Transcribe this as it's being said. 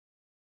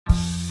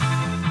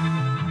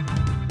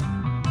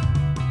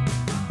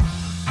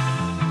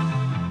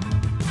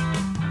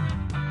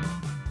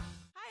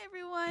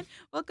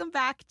Welcome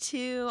back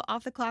to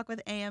Off the Clock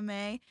with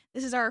AMA.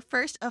 This is our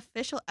first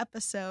official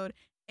episode,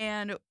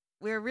 and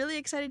we're really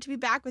excited to be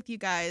back with you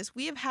guys.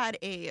 We have had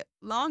a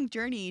long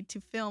journey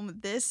to film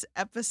this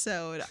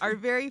episode, our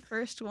very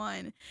first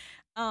one.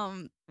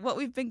 What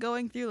we've been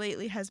going through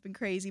lately has been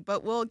crazy,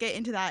 but we'll get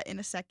into that in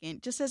a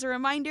second. Just as a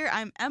reminder,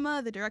 I'm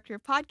Emma, the director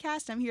of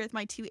podcast. I'm here with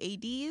my two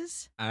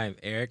ADs. I'm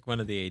Eric, one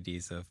of the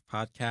ADs of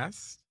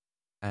podcast.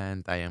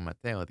 And I am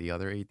Mateo, the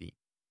other AD.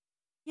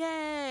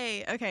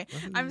 Yay! Okay,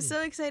 I'm Woohoo.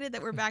 so excited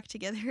that we're back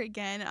together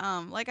again.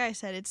 Like I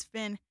said, it's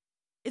been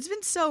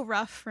so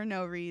rough for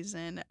no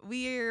reason.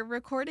 We're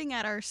recording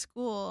at our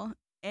school,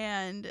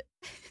 and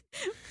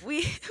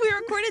we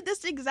recorded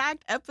this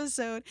exact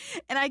episode,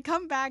 and I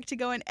come back to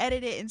go and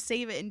edit it and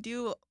save it and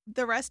do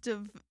the rest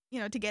of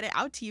to get it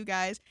out to you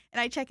guys,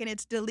 and I check and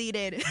it's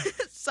deleted.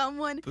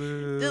 Someone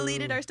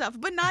deleted our stuff,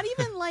 but not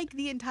even like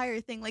the entire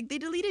thing. Like they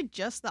deleted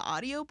just the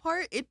audio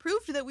part. It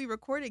proved that we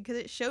recorded because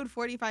it showed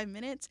 45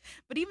 minutes,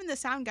 but even the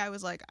sound guy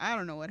was like, I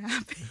don't know what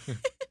happened.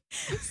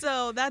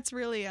 So that's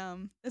really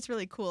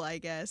cool, I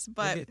guess.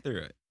 But We'll get through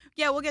it.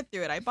 yeah, we'll get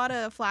through it. I bought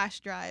a flash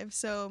drive,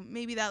 so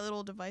maybe that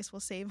little device will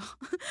save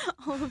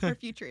all of our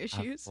future A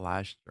issues.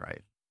 flash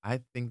drive. I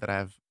think that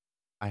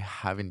I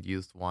haven't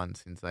used one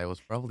since I was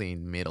probably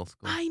in middle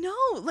school. I know.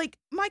 Like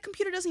my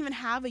computer doesn't even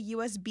have a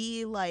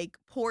USB like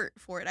port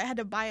for it. I had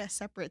to buy a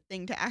separate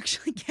thing to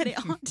actually get it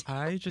onto.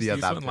 I just The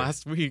used one adapter.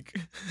 last week.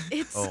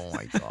 It's Oh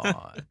my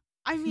god.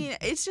 I mean,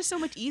 it's just so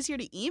much easier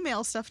to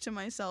email stuff to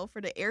myself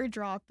or to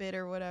airdrop it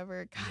or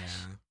whatever. Gosh.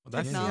 Yeah. Well,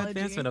 that's the Technology.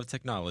 advancement of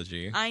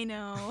technology. I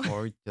know.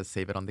 Or just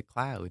save it on the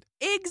cloud.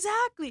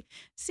 Exactly.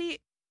 See,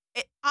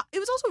 it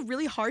was also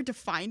really hard to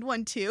find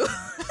one too.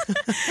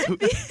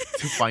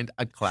 To find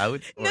a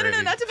cloud? No,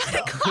 not to find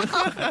a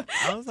cloud.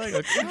 I was like,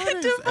 a cloud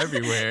is To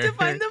everywhere. To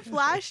find the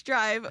flash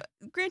drive.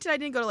 Granted, I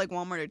didn't go to like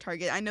Walmart or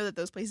Target. I know that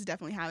those places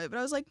definitely have it, but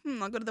I was like,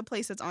 I'll go to the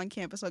place that's on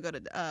campus. I'll go to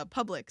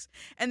Publix,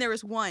 and there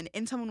was one,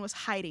 and someone was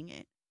hiding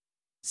it.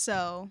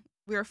 So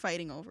we were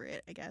fighting over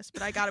it, I guess.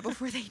 But I got it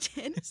before they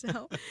did.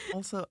 So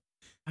Also,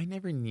 I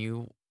never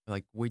knew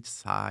like which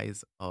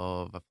size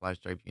of a flash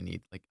drive you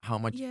need. Like how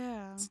much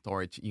yeah,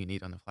 storage you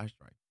need on a flash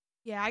drive.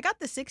 yeah. I got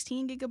the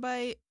 16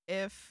 gigabyte.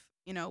 If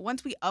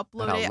once we Is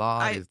upload that a it,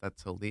 lot? Is that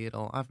so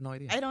little? I have no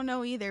idea. I don't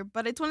know either.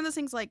 But it's one of those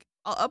things like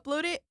I'll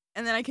upload it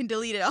and then I can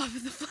delete it off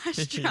of the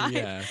flash drive.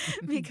 Yeah.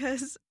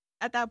 Because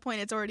at that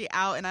point it's already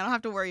out and I don't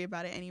have to worry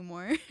about it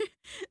anymore.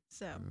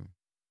 So, Mm.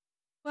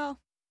 well,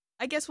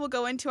 I guess we'll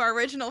go into our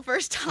original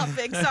first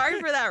topic. Sorry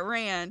for that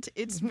rant.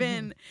 It's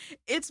been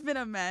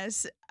a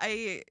mess.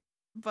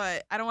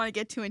 But I don't want to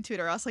get too into it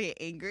or else I'll get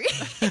angry.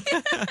 We're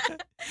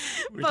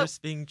But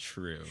just being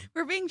true.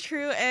 we're being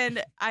true,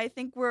 and I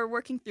think we're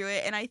working through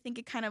it, and I think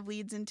it kind of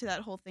leads into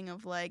that whole thing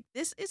of like,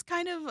 this is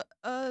kind of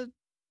a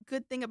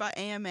good thing about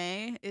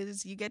AMA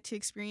is you get to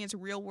experience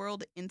real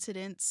world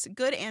incidents,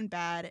 good and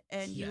bad,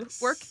 and you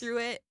work Yes. through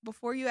it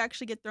before you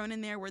actually get thrown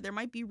in there where there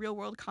might be real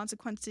world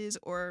consequences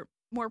or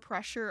more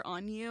pressure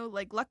on you.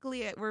 Like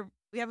luckily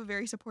we have a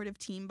very supportive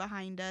team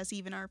behind us.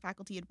 Even our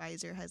faculty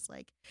advisor has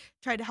like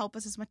tried to help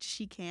us as much as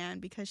she can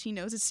because she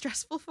knows it's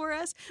stressful for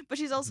us, but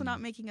she's also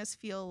not making us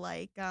feel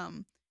like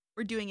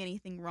we're doing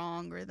anything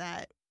wrong or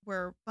that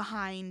we're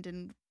behind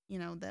and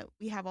that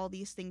we have all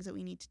these things that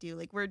we need to do.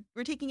 Like we're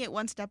taking it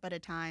one step at a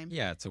time.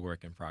 Yeah, it's a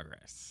work in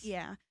progress.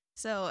 Yeah.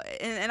 So,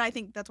 and I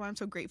think that's why I'm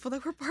so grateful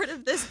that we're part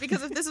of this,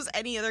 because if this was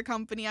any other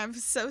company, I'm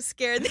so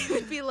scared they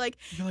would be like,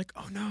 You're like,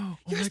 oh no. Oh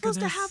you're my supposed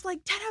goodness. to have like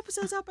 10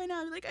 episodes up by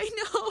now. You're like, I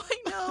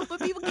know, but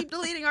people keep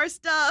deleting our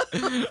stuff.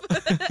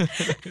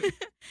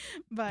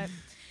 But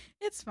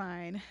it's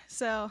fine.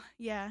 So,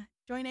 yeah,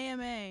 join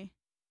AMA.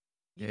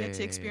 You get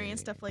to experience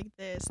Yay. stuff like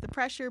this. The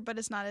pressure, but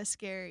it's not as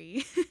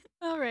scary.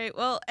 All right.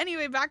 Well,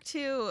 anyway, back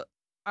to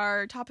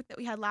our topic that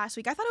we had last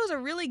week. I thought it was a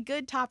really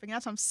good topic, and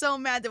that's why I'm so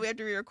mad that we have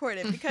to re-record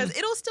it because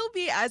it'll still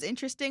be as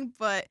interesting.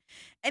 But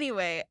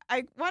anyway,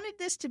 I wanted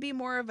this to be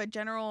more of a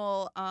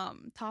general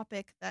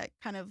topic that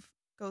kind of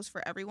goes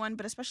for everyone,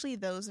 but especially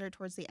those that are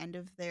towards the end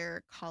of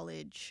their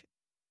college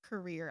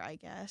career, I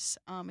guess.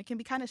 It can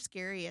be kind of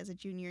scary as a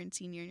junior and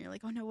senior, and you're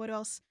like, oh no, what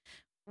else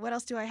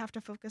do I have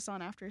to focus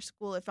on after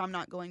school if I'm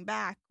not going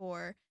back,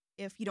 or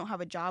if you don't have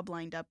a job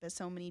lined up, as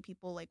so many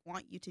people like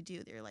want you to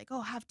do. They're like,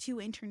 oh, have 2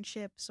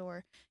 internships,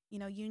 or you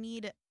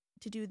need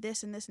to do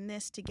this and this and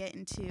this to get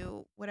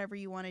into whatever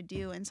you want to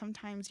do, and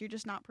sometimes you're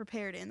just not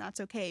prepared, and that's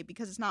okay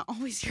because it's not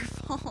always your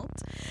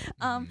fault.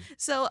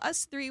 So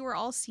us 3, we're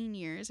all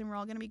seniors, and we're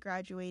all going to be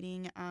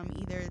graduating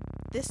either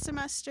this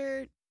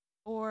semester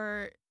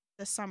or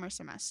the summer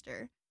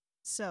semester,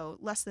 so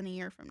less than a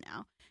year from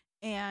now.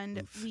 And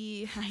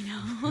Oof. I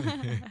know.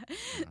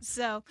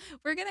 So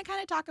we're going to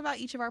kind of talk about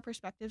each of our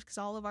perspectives because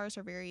all of ours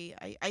are very,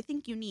 I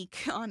think,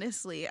 unique,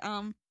 honestly.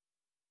 And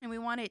we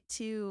want it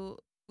to,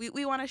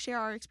 we want to share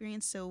our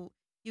experience so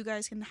you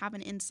guys can have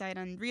an insight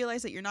and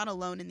realize that you're not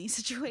alone in these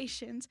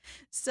situations.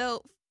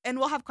 So, and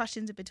we'll have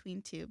questions in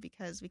between too,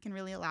 because we can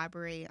really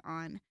elaborate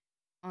on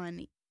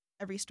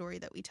every story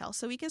that we tell.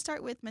 So we can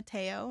start with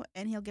Mateo,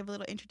 and he'll give a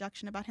little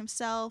introduction about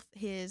himself,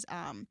 his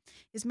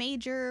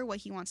major, what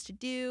he wants to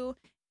do,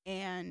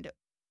 and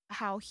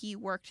how he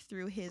worked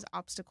through his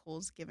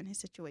obstacles given his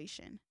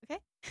situation. Okay?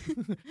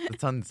 That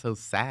sounds so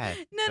sad.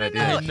 No, but no,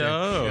 yeah, no. sure.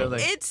 No. You're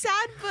like, It's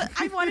sad, but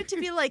I want it to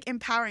be like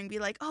empowering. Be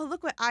like, oh,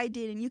 look what I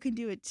did, and you can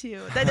do it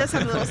too. That does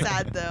sound a little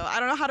sad, though. I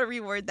don't know how to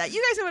reword that.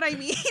 You guys know what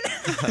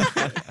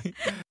I mean.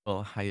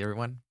 well, hi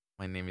everyone.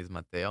 My name is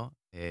Mateo.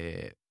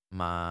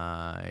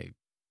 My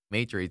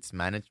major is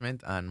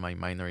management, and my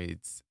minor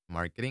is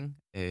marketing.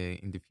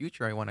 In the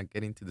future, I want to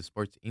get into the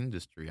sports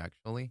industry.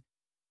 Actually,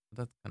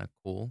 that's kind of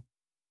cool.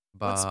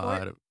 What sport?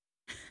 But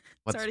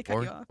what Sorry to cut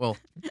you sport? off. Well,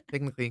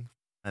 technically,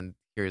 and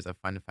here's a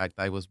fun fact: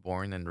 I was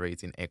born and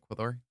raised in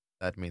Ecuador.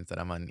 That means that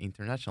I'm an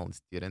international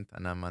student,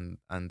 and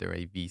under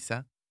a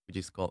visa, which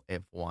is called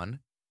F1.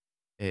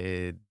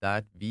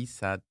 That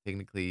visa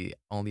technically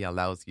only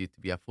allows you to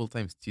be a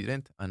full-time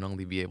student and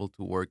only be able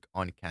to work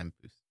on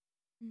campus.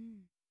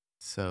 Mm.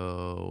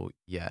 So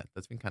yeah,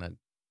 that's been kind of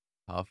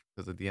tough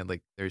because at the end,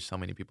 like, there's so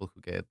many people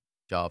who get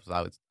jobs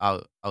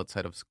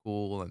outside of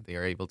school and they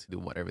are able to do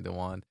whatever they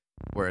want,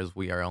 whereas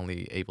we are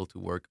only able to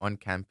work on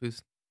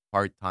campus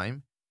part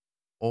time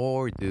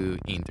or do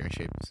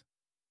internships.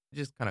 Which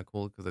is kind of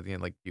cool because at the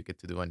end, like, you get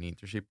to do an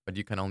internship, but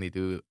you can only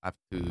do up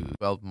to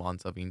 12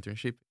 months of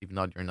internship. If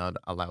not, you're not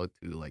allowed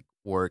to like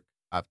work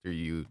after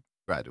you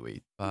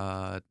graduate.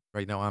 But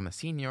right now, I'm a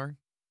senior,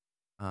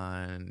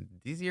 and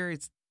this year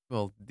it's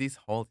well, this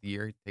whole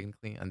year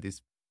technically, and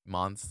these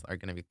months are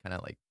gonna be kind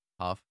of like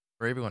tough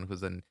for everyone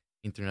who's an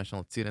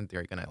international student.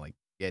 They're gonna like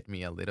get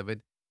me a little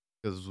bit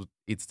because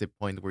it's the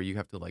point where you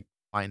have to like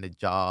find a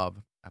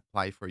job,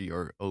 apply for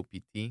your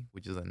OPT,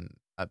 which is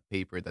a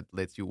paper that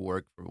lets you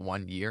work for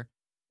 1 year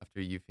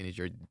after you finish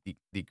your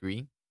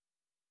degree.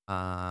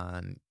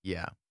 And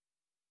yeah,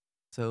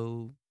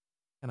 so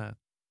kind of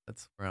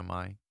that's where am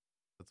I?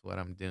 That's what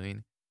I'm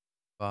doing.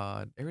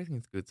 But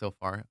everything's good so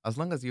far. As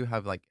long as you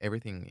have like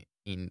everything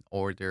in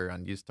order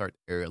and you start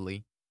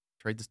early,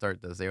 try to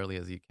start as early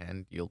as you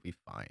can, you'll be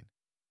fine.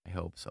 I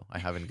hope so. I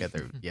haven't get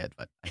there yet,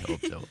 but I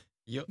hope so.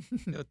 You'll,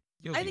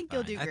 you'll I be think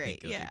you'll fine. do I great,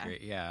 think you'll yeah. do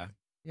great. Yeah.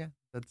 Yeah,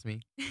 that's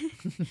me.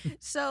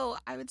 So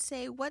I would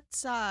say,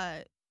 what's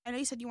I know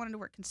you said you wanted to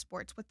work in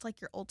sports. What's like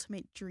your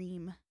ultimate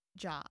dream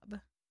job?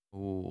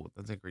 Oh,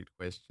 that's a great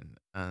question.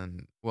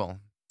 And well,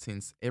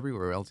 since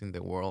everywhere else in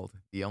the world,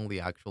 the only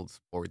actual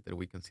sport that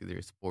we consider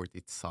a sport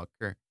is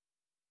soccer,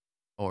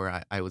 or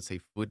I would say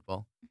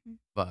football. Mhm.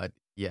 But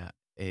yeah,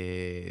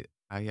 I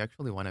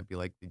actually want to be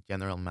like the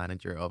general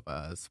manager of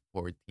a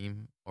sport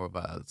team or of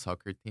a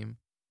soccer team.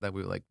 That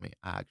would like my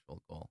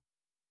actual goal.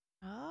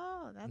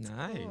 Oh, that's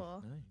Nice.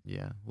 cool. Nice.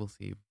 Yeah, we'll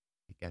see if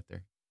I get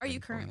there Are you eventually.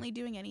 currently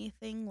doing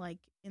anything like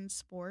in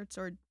sports,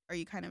 or are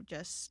you kind of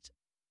just?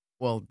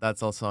 Well,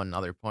 that's also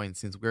another point.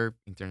 Since we're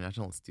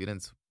international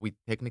students, we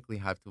technically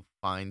have to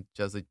find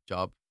just a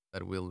job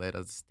that will let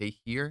us stay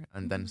here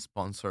and then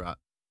Mhm.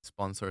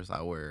 sponsors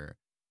our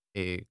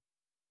a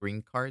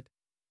green card.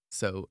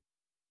 So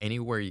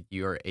anywhere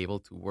you are able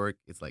to work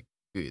is like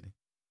good.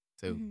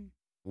 So Mhm.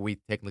 we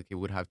technically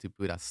would have to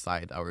put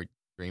aside our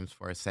dreams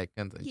for a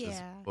second and just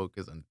Yeah,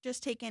 focus on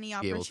just take any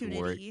be able to work.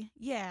 opportunity.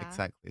 Yeah.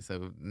 Exactly.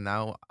 So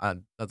now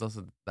that's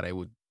also that I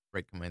would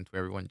recommend to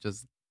everyone.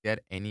 Just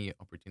get any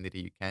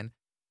opportunity you can,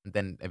 and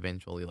then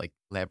eventually like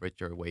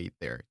leverage your way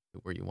there to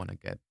where you want to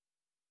get.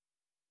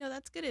 No,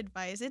 that's good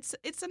advice.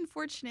 It's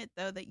unfortunate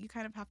though that you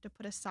kind of have to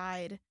put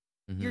aside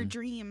your Hmm.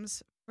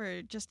 dreams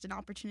for just an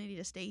opportunity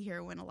to stay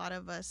here when a lot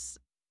of us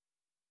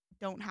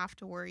don't have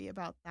to worry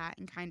about that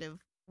and kind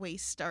of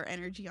waste our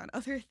energy on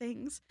other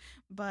things.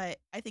 But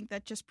I think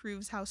that just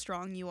proves how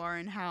strong you are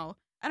and how,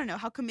 I don't know,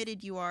 how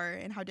committed you are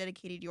and how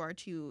dedicated you are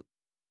to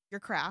your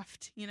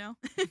craft, you know?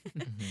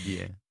 Mhm.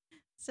 Yeah.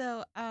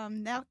 So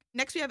now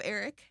next we have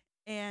Eric,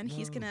 and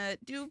he's Whoa. gonna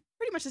do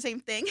pretty much the same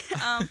thing.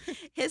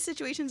 His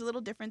situation's a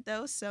little different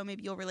though, so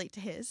maybe you'll relate to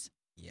his.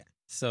 Yeah.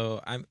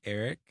 So I'm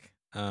Eric.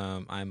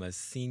 I'm a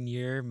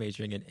senior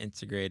majoring in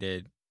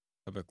integrated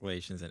public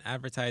relations and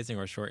advertising,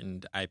 or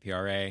shortened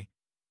IPRA.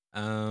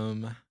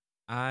 Um,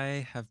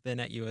 I have been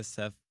at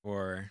USF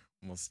for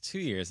almost 2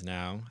 years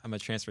now. I'm a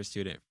transfer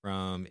student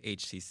from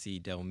HCC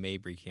Del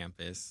Mabry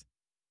campus.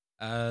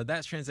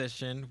 That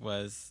transition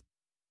was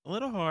a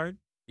little hard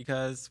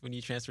because when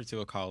you transfer to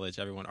a college,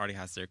 everyone already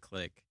has their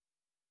clique,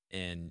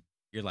 and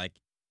you're like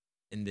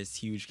in this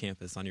huge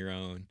campus on your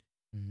own.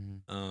 Hmm.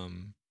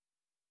 Um,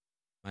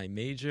 my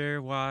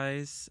major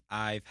wise,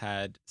 I've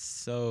had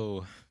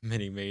so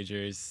many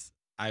majors.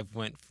 I've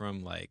went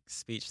from like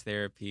speech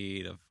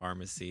therapy to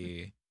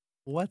pharmacy,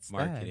 What's that?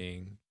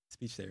 marketing,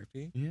 speech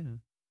therapy. Yeah.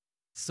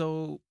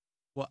 So,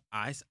 well,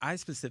 I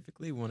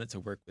specifically wanted to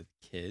work with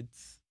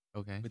kids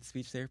Okay. with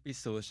speech therapy.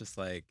 So it's just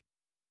like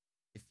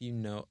if you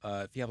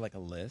have like a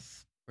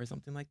list or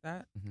something like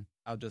that, Hmm.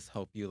 I'll just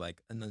help you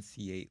like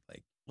enunciate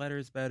like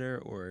letters better,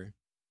 or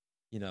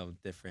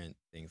different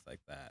things like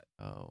that.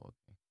 Oh,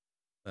 okay.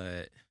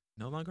 But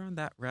no longer on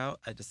that route.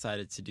 I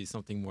decided to do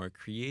something more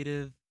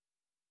creative.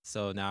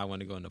 So now I want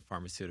to go into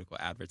pharmaceutical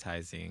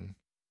advertising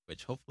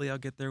which hopefully I'll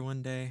get there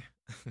one day.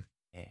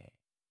 Yeah.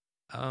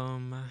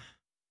 Um,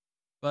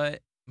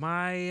 but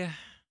my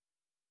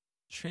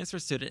transfer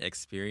student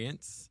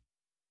experience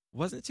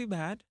wasn't too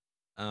bad.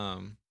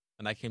 When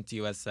I came to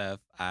USF,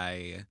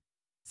 I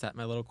sat in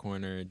my little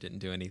corner, didn't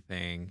do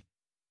anything.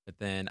 But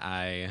then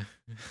I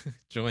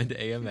joined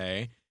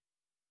AMA,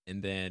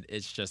 and then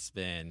it's just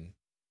been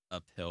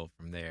uphill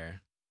from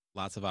there.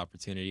 Lots of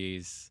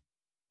opportunities.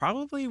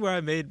 Probably where I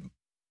made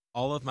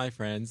all of my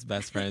friends,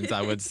 best friends,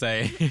 I would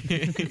say.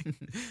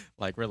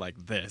 Like we're like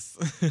this.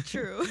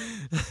 True.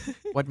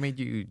 What made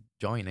you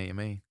join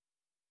AMA?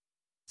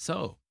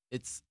 So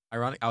it's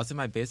ironic. I was in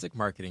my basic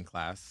marketing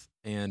class,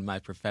 and my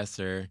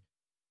professor,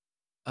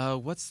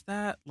 what's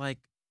that? Like,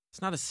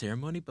 it's not a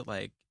ceremony, but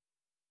like,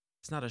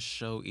 it's not a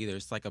show either.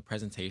 It's like a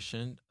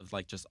presentation of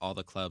like just all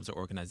the clubs or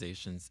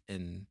organizations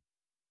in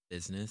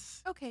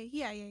business. Okay,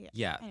 yeah, yeah, yeah.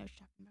 Yeah. I know what you're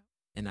talking about.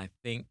 And I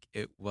think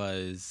it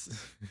was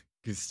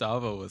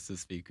Gustavo was the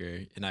speaker,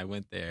 and I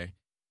went there.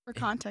 For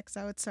context,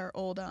 though, it's our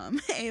old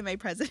AMA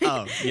president.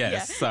 Oh, yes. Yeah.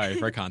 Sorry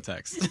for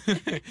context.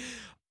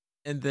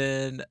 And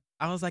then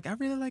I was like, I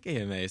really like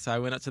AMA. So I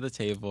went up to the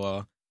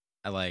table.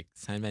 I like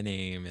signed my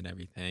name and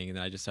everything. And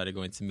then I just started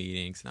going to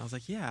meetings. And I was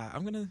like, yeah,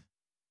 I'm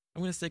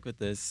gonna stick with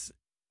this.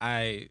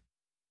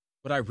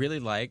 What I really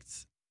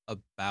liked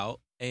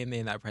about AMA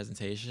in that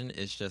presentation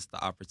is just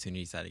the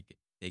opportunities that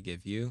they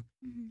give you.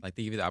 Mhm. Like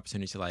they give you the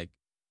opportunity to like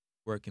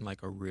work in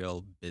like a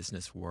real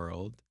business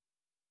world.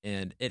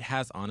 And it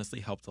has honestly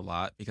helped a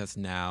lot because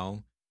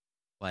now,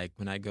 like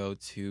when I go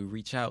to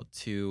reach out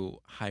to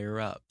higher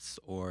ups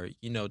or,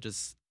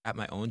 just at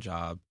my own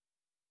job,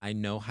 I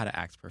know how to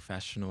act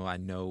professional. I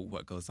know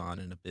what goes on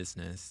in a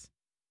business.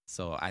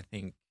 So I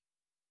think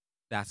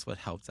that's what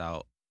helped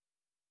out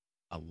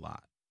a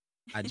lot.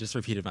 I just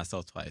repeated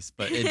myself twice,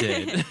 but it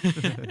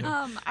did.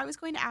 I was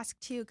going to ask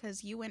too,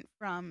 because you went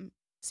from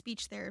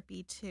speech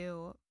therapy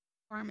to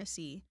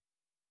pharmacy.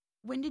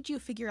 When did you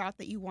figure out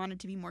that you wanted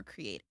to be more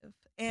creative?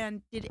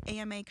 And did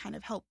AMA kind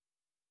of help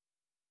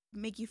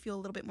make you feel a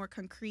little bit more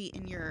concrete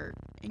in your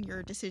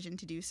decision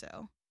to do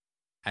so?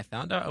 I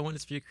found out I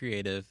wanted to be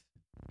creative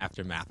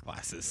after math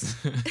classes.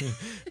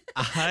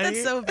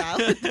 That's so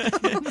valid.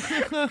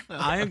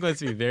 I am going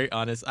to be very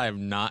honest. I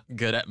am not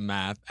good at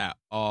math at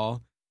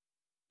all.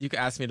 You could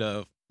ask me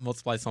to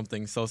multiply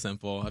something so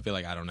simple. I'd be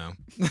like, I don't know.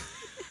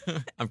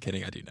 I'm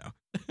kidding. I do know.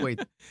 Wait,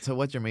 so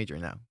what's your major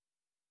now?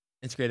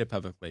 Integrated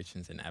public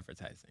relations and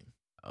advertising.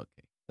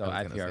 Okay. So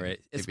I was gonna IPRA. say,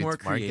 It's if more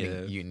marketing,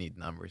 creative. you need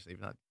numbers.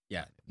 If not,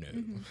 Yeah, no.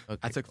 Mhm. okay.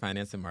 I took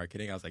finance and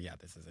marketing. I was like, yeah,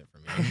 this is it for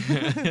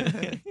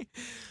me.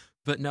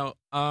 But no,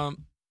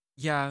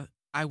 yeah,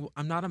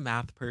 I'm not a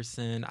math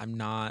person. I'm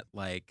not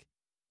like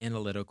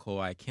analytical.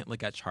 I can't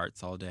look at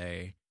charts all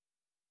day.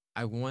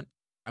 I want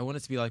it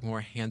to be like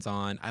more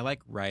hands-on. I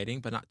like writing,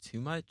 but not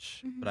too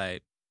much. Mhm. But I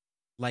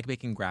like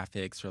making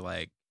graphics or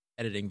like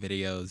editing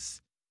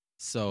videos.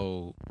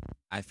 So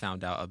I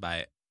found out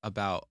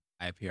about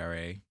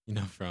IPRA,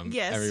 from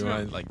Yes,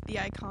 everyone. from Like, the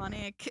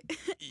iconic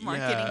Yeah.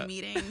 marketing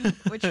meeting,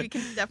 which we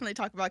can definitely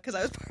talk about because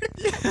I was part of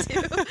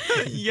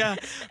that too. Yeah,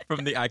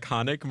 from the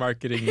iconic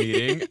marketing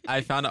meeting,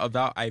 I found out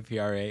about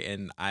IPRA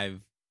and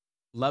I've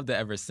loved it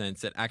ever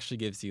since. It actually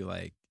gives you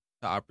like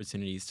the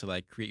opportunities to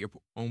like create your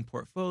own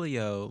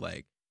portfolio,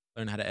 like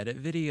learn how to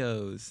edit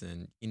videos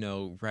and,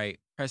 write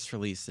press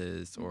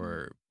releases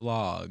or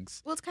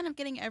blogs. Well, it's kind of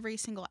getting every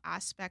single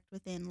aspect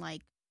within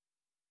like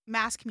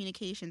mass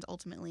communications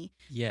ultimately,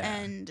 Yeah.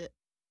 and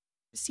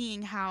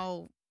seeing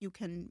how you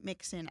can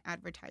mix in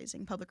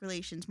advertising, public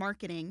relations,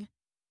 marketing.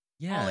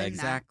 Yeah, all in that.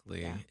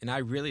 exactly. Yeah. And I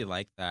really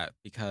like that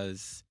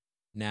because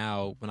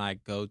now when I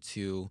go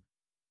to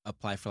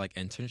apply for like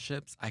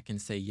internships, I can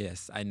say,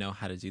 yes, I know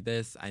how to do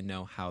this. I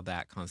know how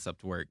that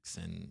concept works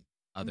and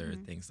other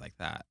Mhm. things like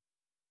that.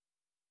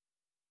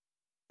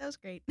 That was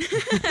great.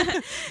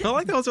 Felt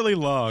like that was really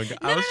long.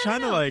 I was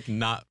trying to no. like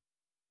not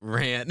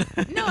rant.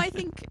 No, I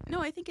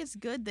think it's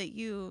good that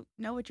you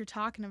know what you're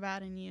talking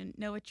about and you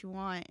know what you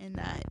want, and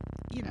that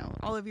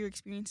all of your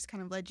experiences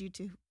kind of led you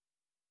to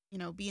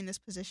be in this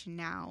position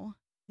now.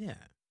 Yeah,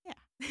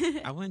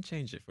 Yeah. I wouldn't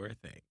change it for a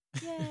thing.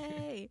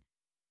 Yay.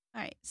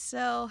 All right.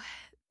 So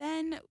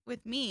then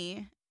with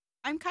me,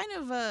 I'm kind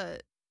of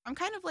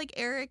like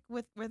Eric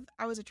with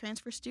I was a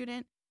transfer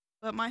student,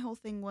 but my whole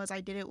thing was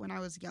I did it when I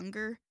was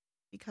younger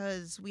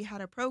because we had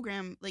a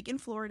program like in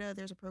Florida.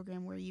 There's a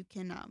program where you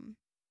can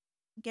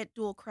get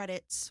dual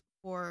credits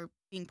for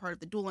being part of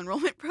the dual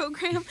enrollment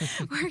program,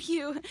 where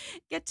you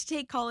get to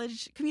take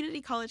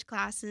community college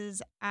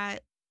classes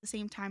at the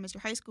same time as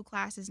your high school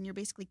classes, and you're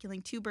basically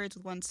killing two birds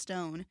with one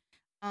stone.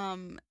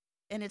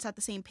 And it's at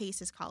the same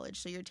pace as college.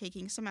 So you're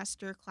taking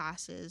semester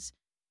classes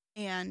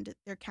and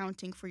they're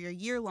counting for your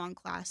year-long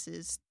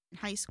classes in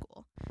high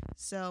school.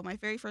 So my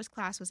very first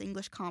class was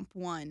English Comp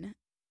 1,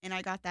 and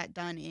I got that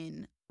done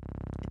in,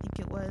 I think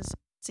it was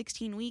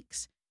 16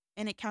 weeks,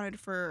 and it counted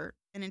for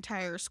an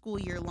entire school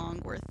year long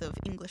worth of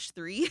English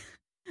 3.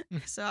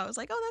 So I was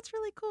like, oh, that's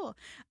really cool.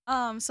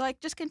 So I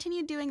just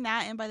continued doing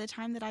that, and by the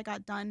time that I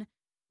got done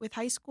with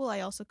high school,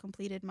 I also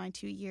completed my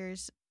 2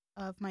 years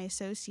of my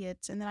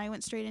associates, and then I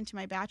went straight into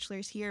my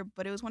bachelor's here.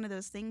 But it was one of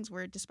those things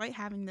where, despite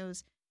having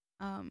those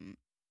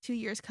 2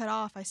 years cut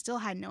off, I still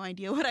had no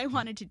idea what I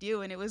wanted to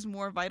do, and it was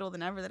more vital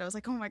than ever that I was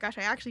like, oh my gosh,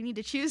 I actually need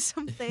to choose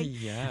something.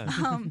 Yeah.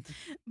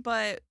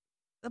 But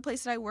the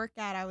place that I work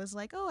at, I was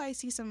like, oh, I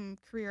see some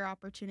career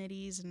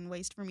opportunities and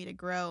ways for me to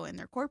grow, and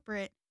they're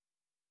corporate.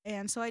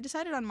 And so I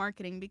decided on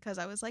marketing because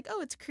I was like,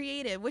 oh, it's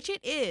creative, which it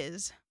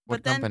is. What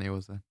But then company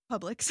was that?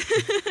 Publix.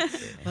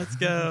 Let's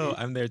go.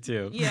 I'm there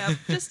too. Yeah,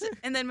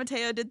 and then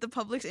Mateo did the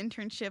Publix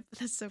internship.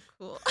 That's so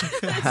cool.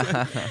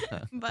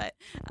 But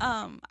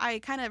I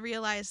kind of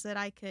realized that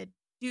I could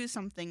do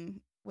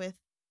something with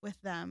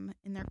them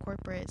in their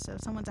corporate. So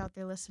if someone's out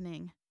there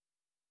listening,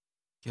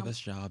 Give us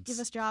jobs. give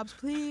us jobs,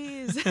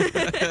 please.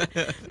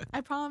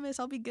 I promise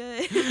I'll be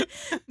good.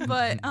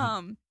 But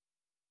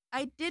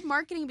I did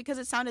marketing because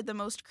it sounded the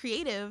most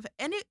creative,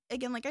 and it,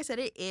 again, like I said,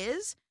 it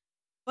is.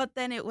 But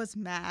then it was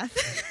math.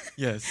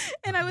 Yes.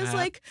 And I was Math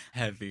like,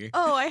 heavy.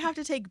 oh, I have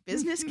to take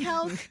business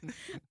calc.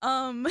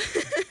 I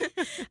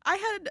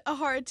had a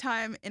hard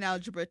time in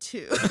algebra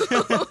too.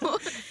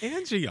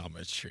 And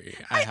geometry.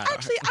 I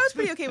was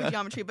pretty okay with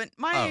geometry, but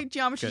my Oh,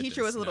 geometry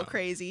teacher was goodness, a little no.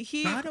 crazy.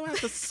 How do I have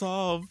to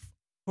solve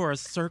for a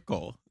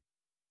circle?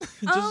 Um,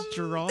 Just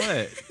draw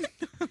it.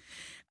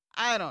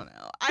 I don't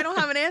know. I don't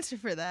have an answer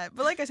for that.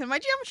 But like I said, my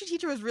geometry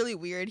teacher was really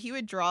weird. He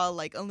would draw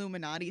like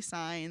Illuminati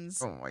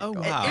signs. Oh my Oh,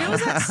 god. wow. And it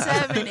was at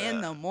 7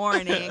 in the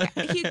morning.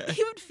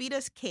 He would feed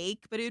us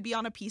cake, but it would be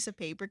on a piece of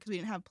paper because we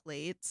didn't have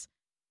plates.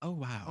 Oh,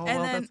 wow. Oh, And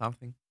well, then- that's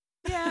something.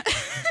 Yeah.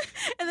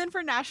 And then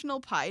for National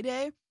Pie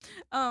Day,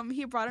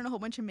 he brought in a whole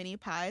bunch of mini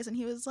pies, and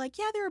he was like,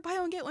 yeah, they were buy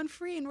one, get one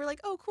free. And we're like,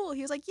 oh, cool.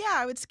 He was like, yeah,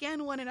 I would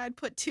scan one and I'd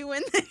put 2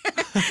 in there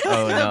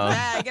Oh, in the no.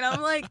 bag. And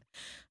I'm like,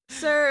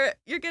 sir,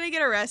 you're going to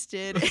get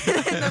arrested in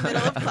the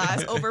middle of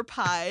class over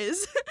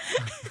pies.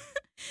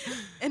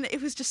 And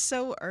it was just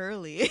so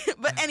early.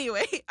 But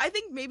anyway, I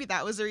think maybe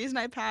that was the reason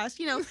I passed.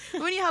 You know,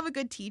 when you have a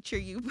good teacher,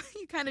 you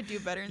kind of do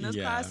better in those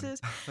Yeah.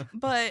 classes.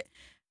 But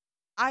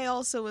I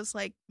also was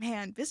like,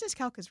 man, business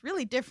calc is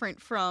really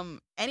different from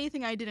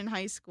anything I did in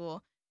high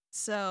school.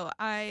 So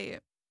I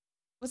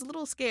was a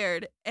little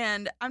scared.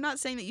 And I'm not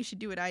saying that you should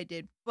do what I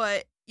did,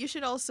 but you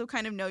should also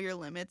kind of know your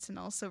limits and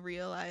also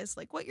realize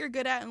like what you're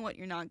good at and what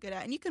you're not good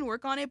at. And you can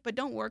work on it, but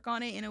don't work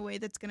on it in a way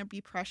that's going to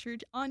be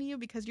pressured on you,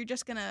 because you're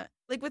just going to,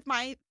 like, with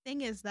my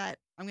thing is that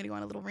I'm going to go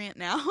on a little rant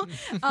now.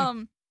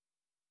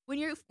 When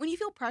you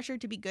feel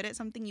pressured to be good at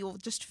something, you'll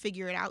just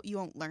figure it out. You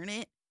won't learn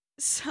it.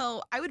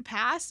 So I would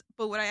pass,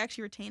 but would I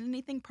actually retain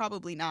anything?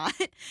 Probably not.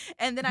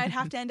 And then I'd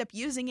have to end up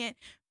using it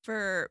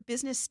for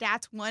business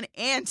stats 1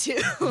 and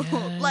 2.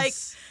 Like,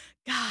 Yes.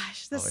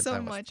 gosh, that's Oh, so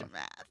that was much fun.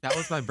 math. That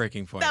was my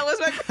breaking point. That was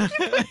my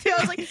breaking point too. I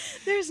was like,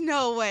 there's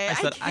no way. I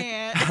said,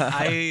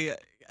 can't.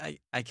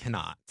 I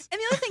cannot. And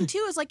the other thing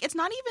too is like, it's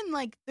not even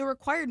like the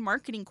required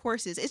marketing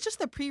courses. It's just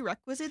the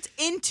prerequisites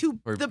into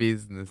For the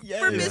business. Yeah.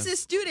 for Yeah. business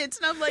students.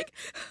 And I'm like,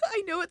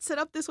 I know it's set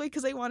up this way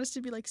because they want us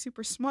to be like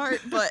super smart,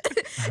 but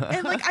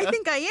and like I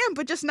think I am,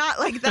 but just not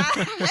like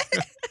that.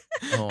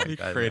 Oh my Me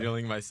god.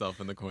 cradling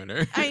myself in the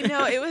corner. I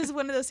know, it was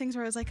one of those things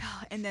where I was like,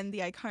 oh, and then the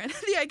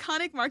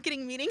iconic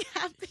marketing meeting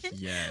happened.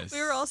 Yes.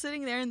 We were all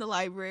sitting there in the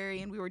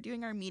library and we were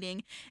doing our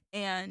meeting,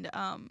 and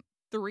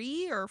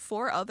 3 or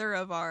 4 other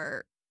of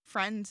our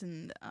friends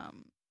in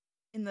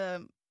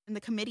the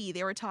committee,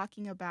 they were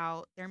talking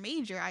about their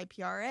major,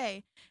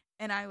 IPRA,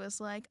 and I was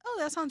like, oh,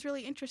 that sounds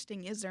really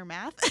interesting. Is there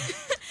math?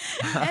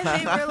 And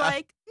they were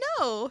like,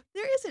 no,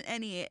 there isn't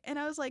any. And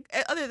I was like,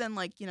 other than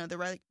like, you know,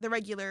 the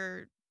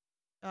regular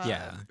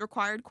Yeah.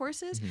 required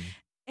courses. Mhm.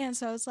 And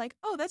so I was like,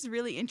 oh, that's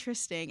really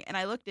interesting. And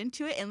I looked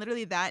into it, and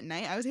literally that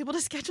night I was able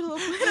to schedule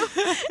an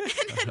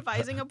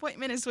advising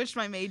appointment and switched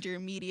my major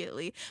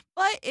immediately.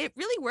 But it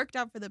really worked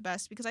out for the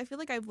best because I feel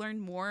like I've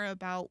learned more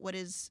about what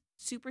is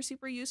super,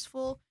 super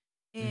useful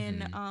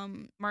in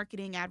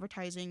marketing,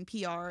 advertising,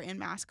 PR, and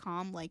mass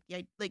comm. Like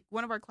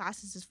one of our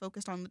classes is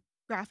focused on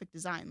graphic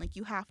design. Like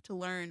you have to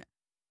learn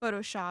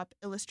Photoshop,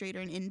 Illustrator,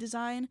 and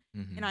InDesign.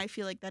 Mhm. And I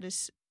feel like that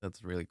is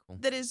really cool.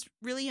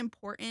 really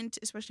important,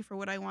 especially for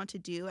what I want to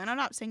do. And I'm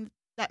not saying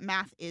that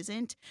math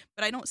isn't,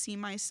 but I don't see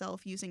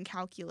myself using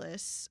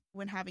calculus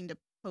when having to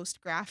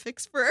post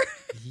graphics for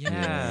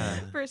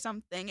Yeah. for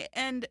something.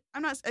 And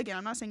I'm not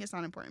saying it's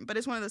not important, but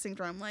it's one of those things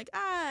where I'm like,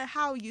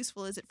 how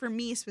useful is it for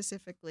me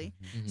specifically?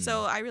 Mhm. Mhm.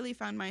 So I really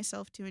found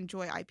myself to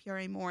enjoy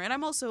IPRA more. And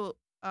I'm also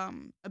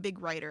a big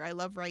writer. I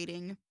love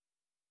writing.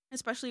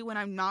 Especially when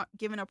I'm not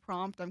given a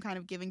prompt, I'm kind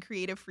of given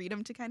creative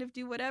freedom to kind of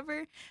do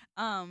whatever.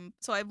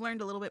 So I've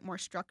learned a little bit more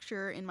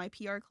structure in my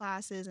PR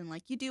classes, and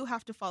like you do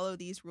have to follow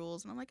these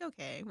rules. And I'm like,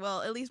 okay,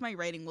 well at least my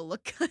writing will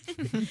look good.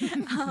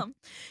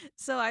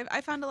 So I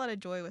found a lot of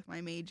joy with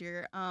my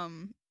major.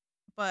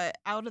 But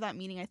out of that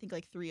meeting, I think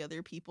like 3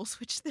 other people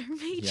switched their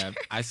major. Yeah.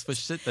 I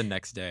switched it the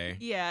next day.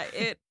 Yeah,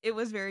 it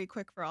was very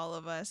quick for all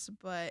of us,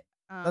 but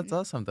That's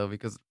awesome though,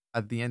 because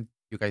at the end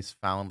you guys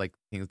found like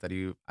things that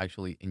you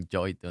actually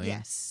enjoy doing.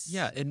 yes,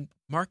 Yeah, and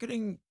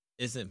marketing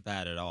isn't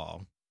bad at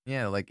all.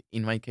 Yeah, like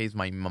in my case,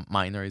 my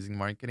minor is in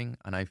marketing,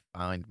 and I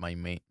find my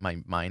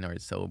minor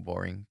is so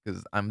boring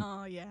because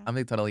Oh yeah. I'm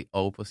the totally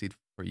opposite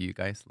for you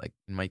guys. Like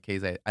in my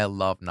case, I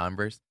love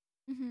numbers.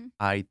 Mm-hmm.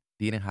 I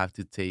didn't have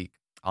to take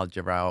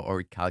algebra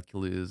or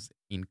calculus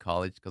in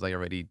college because I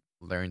already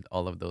learned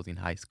all of those in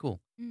high school.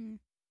 Mm.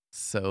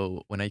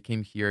 So when I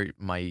came here,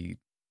 my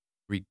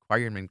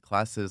requirement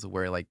classes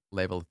were like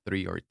level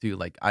 3 or 2.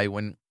 Like I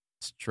went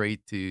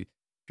straight to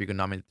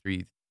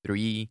trigonometry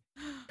 3,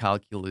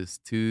 calculus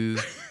 2,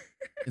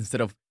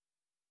 instead of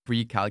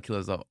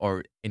pre-calculus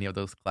or any of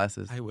those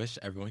classes. I wish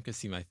everyone could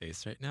see my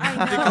face right now I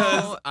know.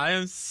 because I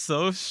am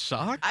so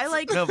shocked. I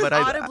like No, but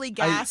audibly I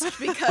gasped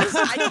because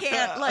I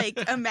can't like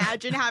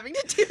imagine having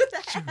to do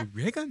that.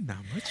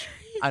 Trigonometry?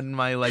 And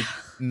my like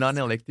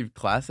non-elective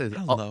classes,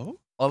 Hello?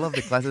 all of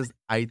the classes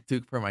I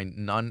took for my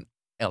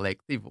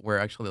non-elective were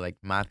actually like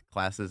math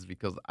classes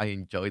because I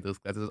enjoyed those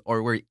classes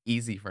or were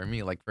easy for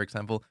me. Like for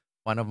example,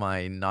 one of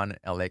my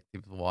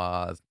non-electives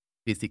was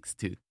physics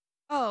 2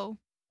 Oh,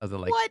 as a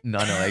like what?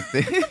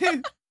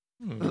 non-elective.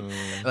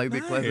 Like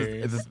the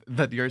classes Nice.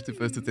 that you're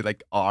supposed to take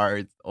like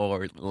arts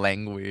or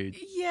language. I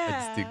just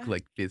Yeah. took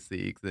like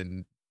physics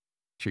and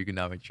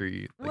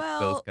trigonometry, like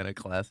those Well, kind of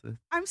classes.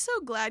 I'm so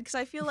glad because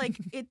I feel like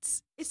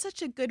it's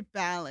such a good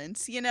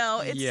balance, you know?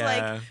 It's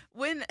like Yeah.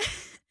 when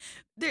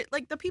there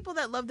like the people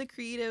that love the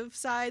creative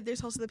side,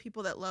 there's also the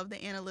people that love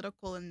the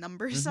analytical and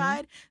number Mhm.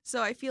 side.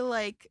 So I feel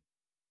like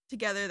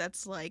together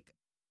that's like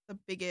the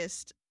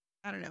biggest,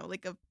 I don't know,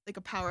 like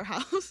a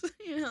powerhouse,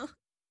 you know?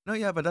 No,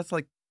 yeah, but that's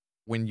like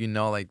when you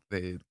know like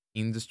the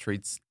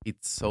industry,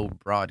 it's so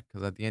broad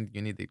because at the end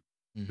you need the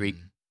great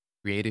Mhm.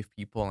 creative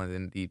people and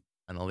then the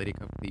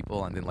analytical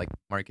people and then like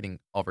marketing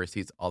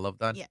oversees all of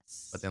that.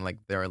 Yes. But then like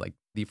there are like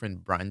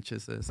different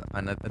branches,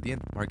 and at the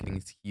end marketing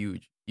is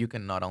huge. You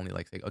can not only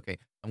like say, okay,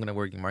 I'm gonna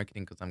work in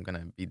marketing because I'm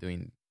gonna be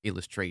doing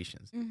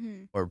illustrations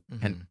Mm-hmm. or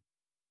Mhm.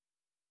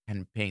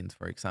 campaigns,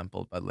 for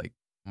example, but like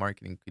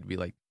marketing could be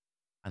like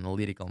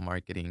analytical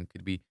marketing,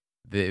 could be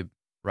the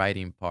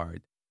writing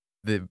part,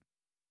 the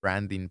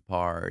branding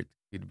part,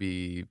 could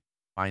be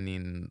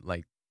finding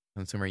like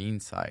consumer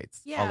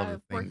insights, all of Yeah, the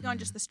things. working on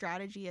just the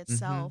strategy Hmm.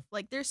 itself.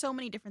 Like there's so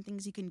many different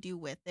things you can do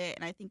with it,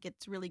 and I think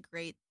it's really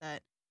great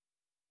that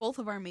both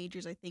of our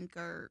majors I think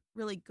are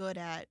really good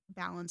at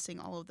balancing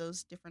all of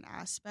those different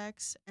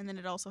aspects. And then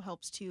it also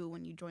helps too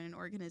when you join an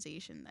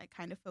organization that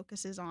kind of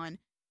focuses on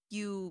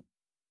you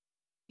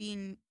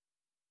being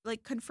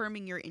like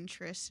confirming your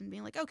interests and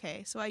being like,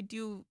 okay, so I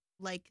do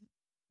like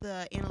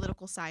the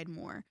analytical side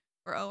more,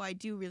 or oh, I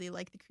do really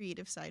like the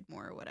creative side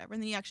more, or whatever.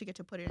 And then you actually get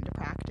to put it into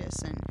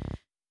practice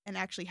and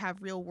actually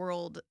have real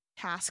world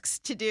tasks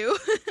to do.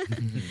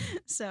 Mhm.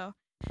 So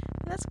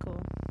that's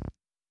cool.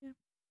 Yeah,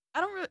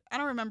 I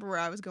don't remember where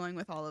I was going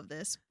with all of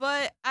this,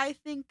 but I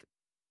think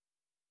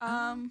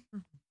um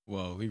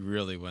Whoa, we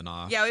really went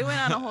off. yeah, we went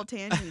on a whole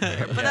tangent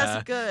there, but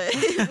Yeah. that's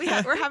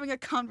good. We're having a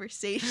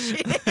conversation.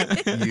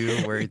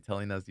 You were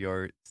telling us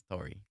your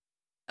story.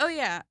 Oh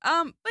yeah.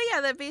 But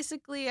yeah, that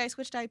basically I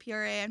switched to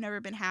IPRA. I've never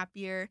been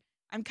happier.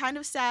 I'm kind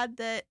of sad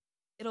that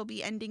it'll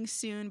be ending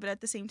soon, but at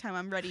the same time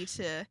I'm ready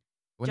to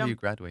When do you jump.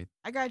 graduate?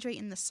 I graduate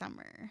in the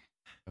summer.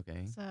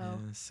 Okay. So Yeah,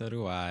 so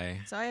do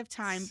I. so I have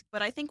time,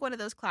 but I think one of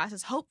those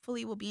classes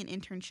hopefully will be an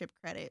internship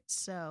credit.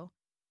 So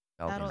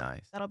That'll be that'll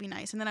nice. that'll be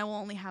nice. And then I will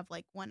only have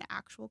like one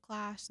actual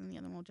class and the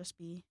other one will just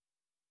be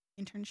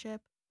internship,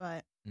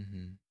 but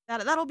Mhm.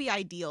 that'll be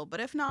ideal. But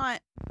if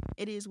not,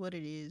 it is what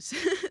it is.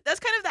 That's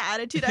kind of the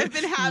attitude I've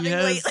been having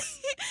lately.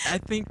 Yes. I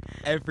think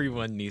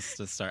everyone needs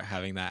to start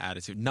having that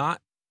attitude.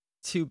 Not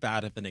too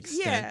bad of an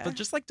extent, Yeah. but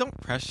just like don't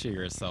pressure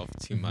yourself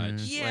too much.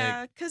 Mhm.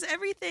 Yeah, because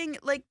everything,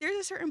 like, there's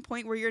a certain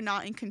point where you're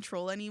not in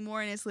control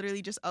anymore, and it's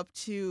literally just up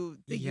to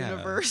the Yeah.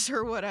 universe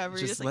or whatever.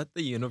 Like, You're just like, let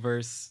the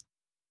universe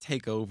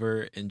take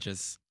over and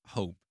just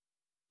hope.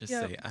 Just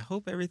Yep. say, I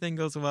hope everything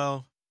goes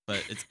well,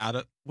 but it's out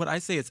of what I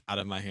say. It's out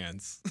of my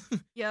hands.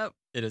 yep,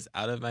 It is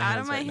out of my out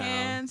hands of my right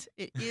hands.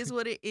 It is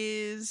what it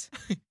is.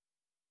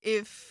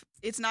 If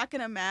it's not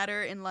gonna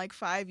matter in like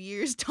 5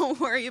 years, don't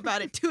worry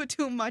about it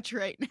too much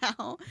right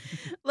now.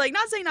 Like,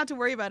 not saying not to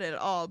worry about it at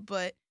all,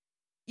 but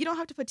you don't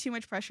have to put too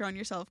much pressure on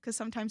yourself because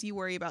sometimes you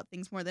worry about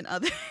things more than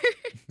others.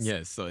 now.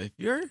 Yes. So if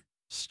you're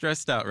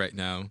stressed out right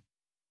now,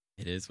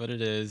 it is what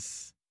it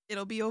is.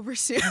 It'll be over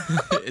soon.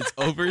 It's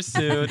over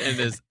soon and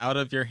is out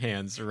of your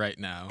hands right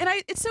now. And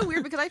it's so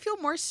weird because I feel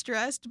more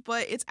stressed,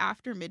 but it's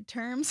after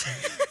midterms.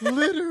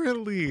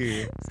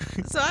 Literally.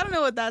 So I don't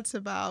know what that's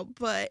about,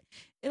 but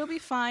it'll be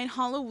fine.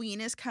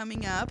 Halloween is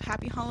coming up.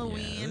 Happy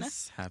Halloween.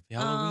 Yes. Happy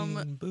Um,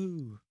 Halloween.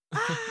 Boo.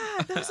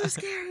 Ah, that was so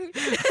scary.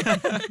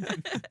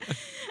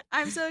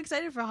 I'm so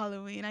excited for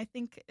Halloween. I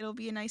think it'll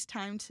be a nice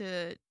time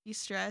to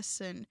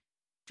de-stress and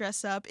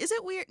dress up. Is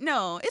it weird?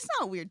 No, it's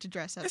not weird to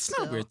dress up. It's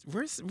still. not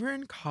weird. We're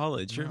in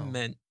college. You're No.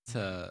 meant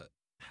to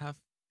have.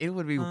 It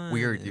would be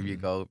weird if you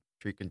Fun. go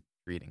trick or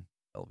treating.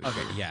 That'll be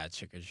Okay, weird. yeah,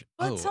 chicken.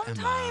 But Oh,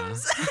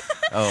 sometimes, Emma.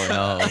 Oh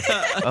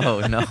no.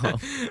 Oh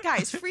no.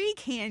 Guys, free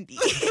candy.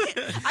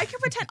 I can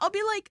pretend.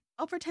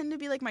 I'll pretend to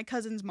be like my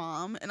cousin's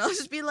mom, and I'll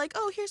just be like,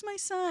 "Oh, here's my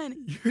son.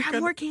 You're Have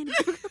gonna- more candy."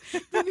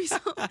 Because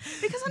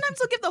sometimes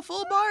they'll give the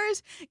full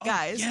bars. Oh,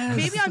 Guys, yes.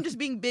 maybe I'm just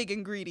being big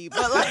and greedy,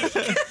 but like,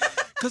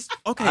 Because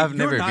okay, I've you're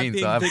never not been,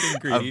 being so I've, big and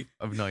I've, greedy.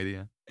 I've no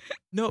idea.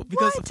 No,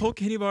 because What? whole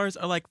candy bars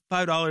are like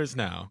 $5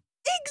 now.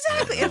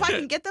 exactly. If I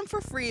can get them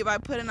for free by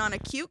putting on a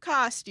cute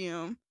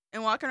costume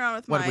and walking around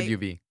with What my. would you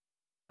be?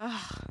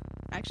 Ugh,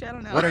 actually, I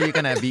don't know. What are you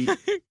gonna be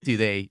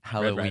today,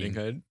 Red Riding Halloween?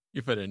 Hood.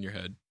 You put it in your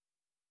hood.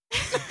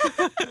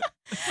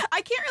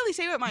 I can't really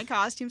say what my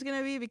costume's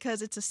gonna be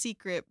because it's a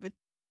secret, but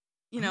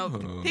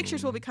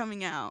pictures will be Oh.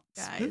 coming out,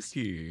 guys.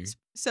 Spooky.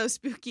 So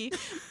spooky.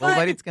 Well, But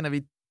what it's gonna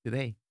be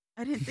today?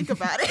 I didn't think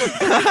about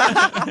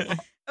it.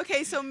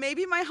 Okay, so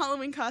maybe my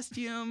Halloween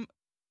costume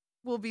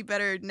will be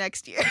better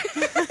next year.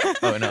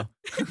 Oh no.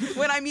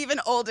 When I'm even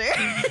older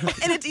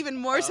and it's even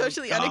more Oh,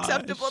 socially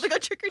unacceptable to go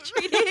trick or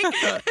treating.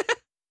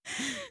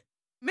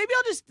 Maybe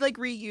I'll just like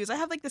reuse. I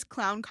have like this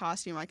clown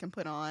costume I can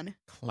put on.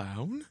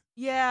 Clown?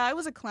 Yeah, I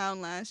was a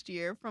clown last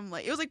year from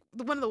like it was like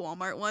one of the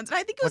Walmart ones, and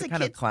I think it was What a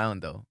kind of kid's. clown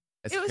though?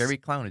 A It was- scary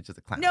clown or just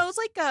a clown? No,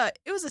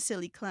 it was a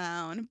silly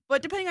clown,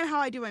 but depending on how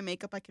I do my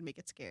makeup, I can make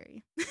it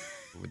scary.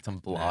 With some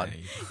blood.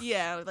 Nice.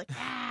 Yeah, I was like,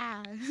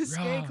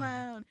 scary Roar.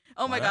 clown.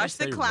 Oh Why my did I gosh,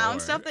 the say clown roar?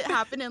 stuff that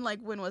happened in like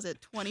when was it?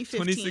 2015.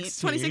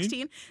 2016?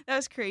 2016. That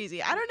was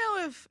crazy. I don't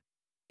know if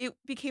it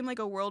became like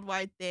a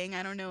worldwide thing.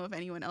 I don't know if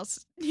anyone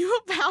else knew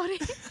about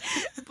it,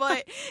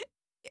 but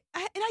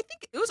and I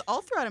think it was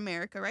all throughout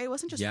America, right? It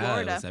wasn't just Yeah, it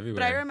Florida. was But I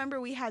everywhere.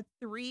 remember we had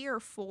 3 or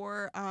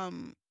 4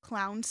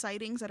 clown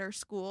sightings at our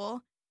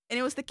school. And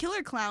it was the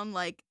killer clown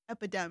like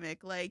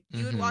epidemic. Like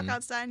you would walk Mhm.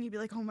 outside and you'd be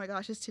like, "Oh my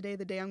gosh, is today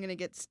the day I'm gonna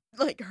get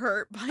like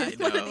hurt by I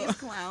one of know. these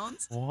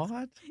clowns?"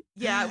 What?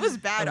 Yeah, it was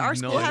bad. Oh, Our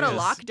no, school had a it is.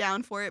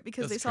 lockdown for it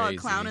because they That's saw a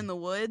clown crazy. in the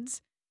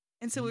woods,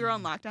 and so we were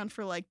on lockdown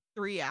for like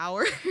 3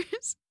 hours.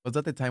 Was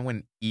that the time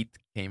when It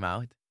came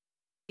out?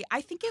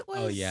 I think it was.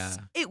 Oh, yeah.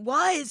 It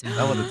was.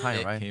 That was the time,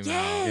 It right? came out.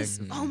 Yes.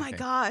 Mhm, Oh my okay.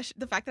 gosh.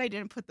 The fact that I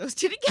didn't put those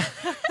two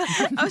together.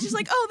 I was just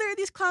like, oh, there are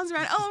these clowns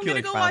around. Oh, I'm Killing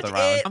gonna go clowns watch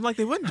around. it. I'm like,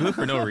 they wouldn't do it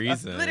for no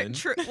reason.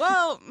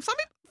 Well, some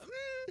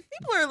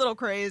people are a little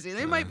crazy.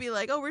 They might Uh. be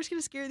like, oh, we're just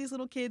gonna scare these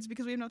little kids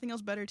because we have nothing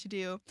else better to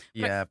do.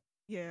 Yeah,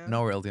 Yeah.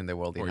 nowhere else in the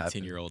world it happens.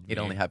 14-year-old It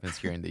only me. happens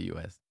here in the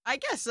U.S. I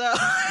guess so.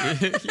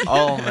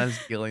 All mass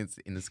killings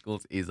in the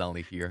schools is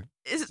only here.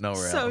 It's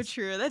Nowhere so else.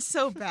 true. That's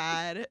so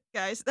bad,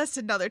 guys. That's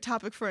another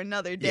topic for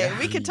another day. Yeah.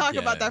 We could talk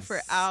about that for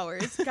Yes.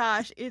 hours.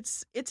 Gosh,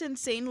 it's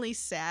insanely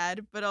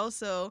sad, but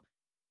also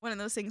one of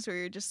those things where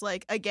you're just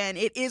like, again,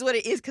 it is what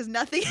it is because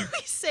nothing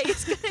we say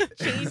is gonna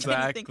change anything.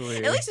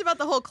 Exactly. At least about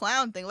the whole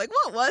clown thing. Like,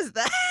 what was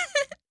that?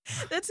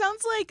 That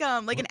sounds like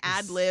an What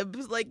ad was- lib,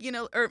 like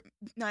or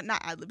not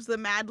ad libs, the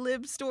Mad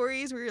Lib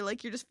stories where you're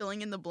just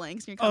filling in the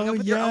blanks and you're coming Oh, up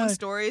with your own yeah.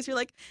 stories. You're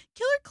like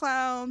killer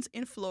clowns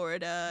in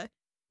Florida,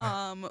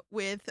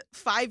 with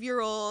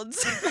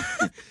 5-year-olds.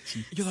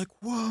 You're like,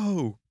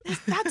 whoa.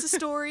 That's a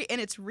story and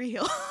it's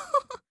real.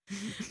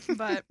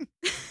 But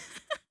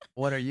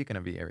What are you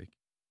gonna be, Eric?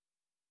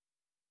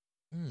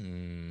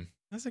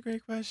 That's a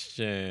great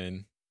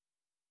question.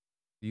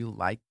 Do you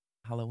like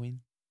Halloween?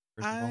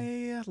 First of all?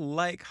 I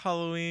like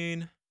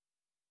Halloween,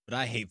 but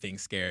I hate being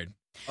scared.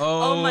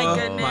 Oh my Oh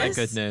goodness. My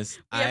goodness.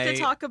 we have to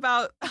talk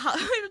about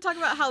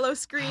Hollow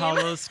Scream.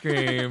 Hollow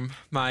Scream,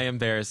 my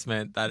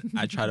embarrassment that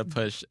I try to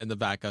push in the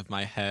back of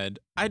my head.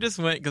 I just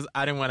went because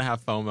I didn't want to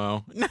have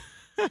FOMO.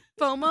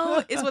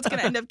 FOMO is what's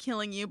gonna end up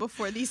killing you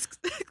before these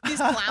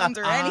clowns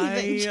or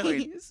anything. I-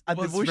 Jeez. At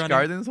the was Busch running-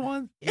 Gardens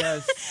one?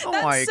 Yes. Oh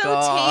That's my so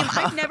god.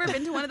 tame. I've never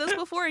been to one of those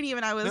before, and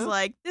even I was No?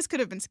 like, this could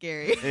have been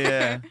scary.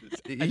 Yeah.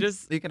 I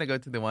just- You're gonna go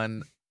to the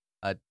one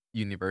at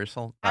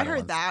Universal. I That heard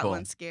one's that cool.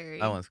 one's scary.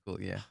 That one's cool,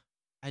 yeah.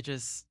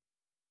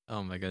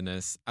 Oh my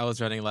goodness. I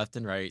was running left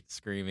and right,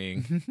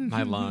 screaming.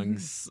 My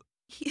lungs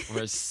He,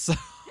 were so.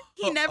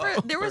 he never.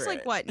 There was over like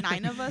it. what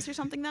 9 of us or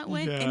something that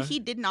went, and Yeah. he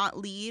did not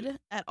lead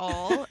at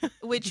all,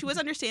 which was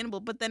understandable.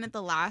 But then at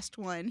the last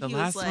one, The he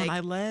last was like, one I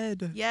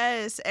led.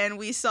 yes, and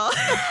we saw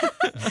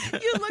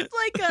you looked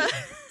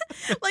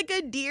like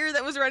a deer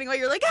that was running while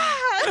you're like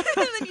and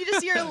then you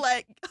just see your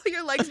legs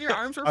and your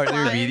arms were Are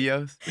there flying.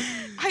 videos?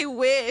 I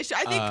wish.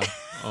 I think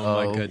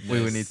Oh my goodness.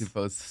 We would need to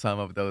post some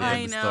of those I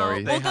in the know.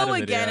 stories. They We'll had go a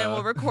again and video.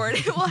 we'll record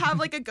it. We'll have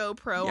like a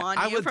GoPro Yeah, on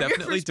I you. would from your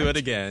definitely do it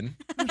perspective. again.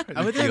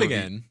 I would do it POV.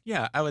 again.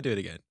 Yeah, I would do it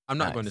again. I'm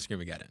not going to Nice.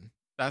 scream again.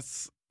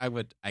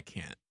 I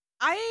can't.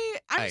 I'm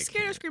I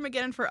scared of can't. Scream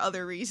Again for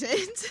other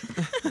reasons.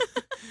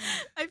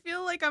 I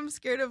feel like I'm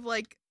scared of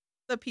like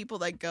the people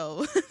that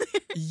go.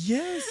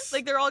 Yes.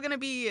 Like they're all gonna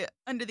be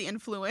under the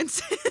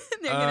influence.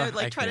 They're gonna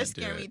like I try to can't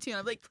do scare me it. too. And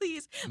I'm like,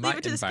 please My leave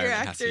it to the scare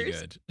environment has to be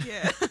actors.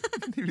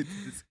 good. Yeah.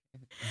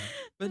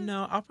 But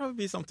no, I'll probably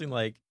be something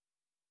like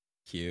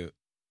cute.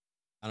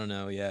 I don't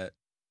know yet.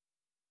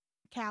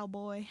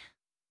 Cowboy.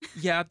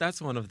 Yeah,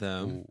 that's one of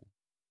them. Ooh.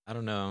 I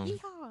don't know.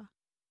 Yeehaw.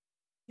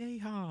 Yay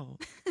haw.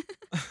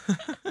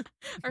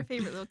 Our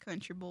favorite little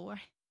country boy.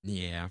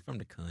 Yeah, I'm from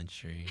the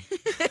country.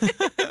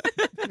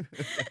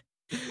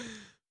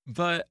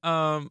 But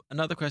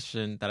another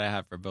question that I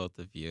have for both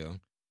of you.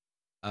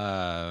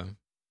 Uh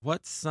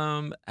what's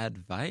some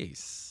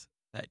advice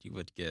that you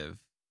would give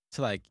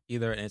to like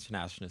either an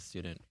international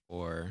student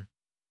or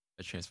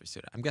a transfer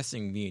student? I'm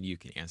guessing me and you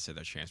can answer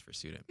the transfer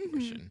student Mhm.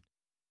 portion.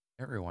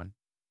 Everyone.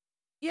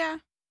 Yeah.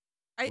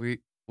 I We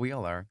we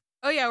all are.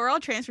 Oh yeah, we're all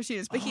transfer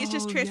students, but he's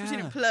just Oh, transfer yeah.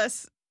 student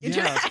plus Yeah,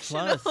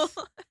 international. plus.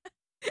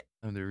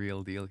 I'm the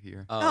real deal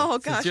here. Oh,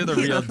 Since gosh, you're the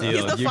he's real the-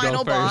 deal, he's the you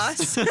final go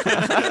first. boss.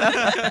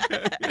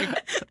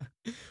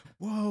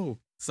 Whoa.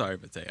 Sorry,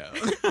 Mateo.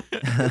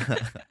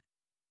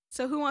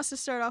 So who wants to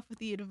start off with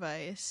the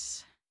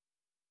advice?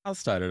 I'll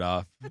start it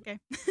off Okay.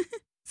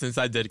 since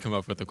I did come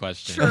up with a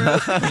question.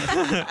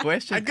 True.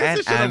 Question I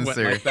guess and I should've went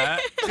answer. like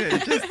that.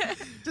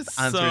 Just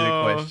answer the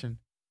So, question.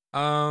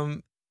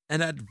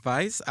 An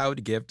advice I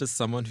would give to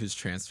someone who's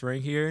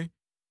transferring here: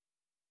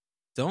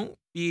 don't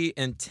be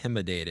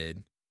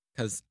intimidated,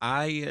 because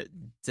I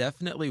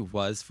definitely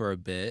was for a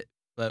bit.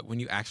 But when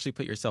you actually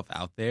put yourself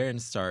out there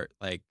and start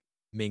like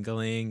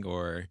mingling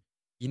or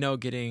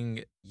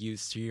getting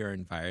used to your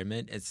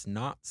environment, it's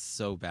not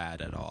so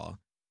bad at all.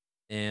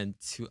 And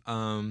to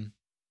oh,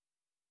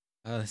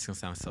 this is gonna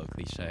sound so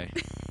cliche.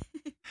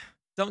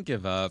 Don't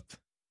give up.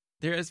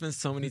 There has been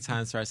so many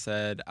times where I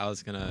said I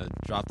was gonna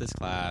drop this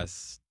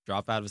class,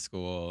 drop out of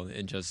school,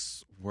 and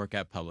just work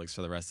at Publix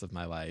for the rest of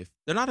my life.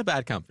 They're not a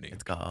bad company,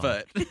 Let's go.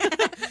 but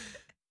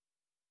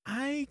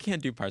I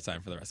can't do part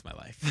time for the rest of my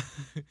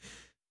life.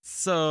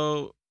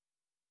 So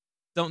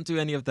don't do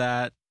any of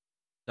that.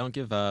 Don't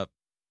give up.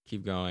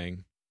 Keep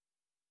going.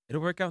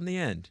 It'll work out in the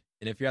end.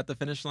 And if you're at the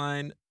finish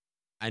line,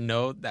 I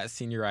know that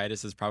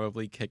senioritis is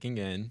probably kicking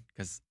in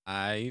because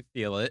I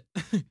feel it,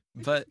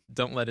 but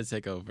don't let it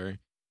take over.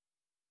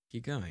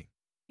 Keep going.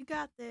 You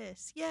got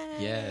this. Yay.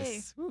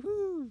 Yes.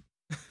 Woohoo.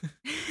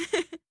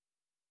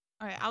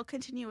 All right, I'll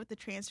continue with the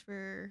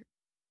transfer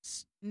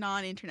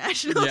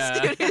non-international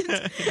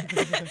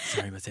student.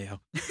 Sorry,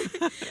 Mateo.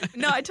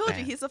 No, I told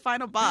you he's the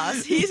final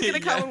boss. He's gonna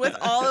come in with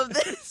all of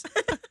this.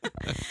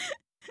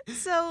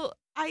 So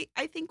I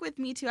think with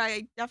me too,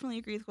 I definitely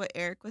agree with what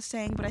Eric was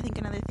saying, but I think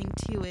another thing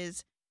too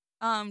is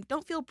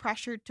don't feel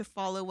pressured to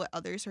follow what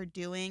others are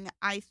doing.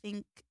 I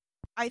think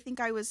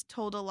I was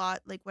told a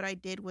lot like what I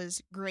did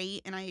was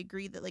great, and I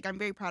agree that like I'm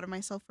very proud of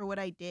myself for what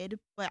I did,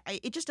 but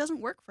it just doesn't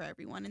work for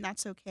everyone, and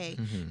that's okay.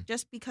 Mhm.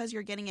 Just because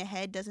you're getting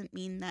ahead doesn't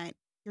mean that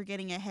you're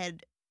getting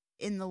ahead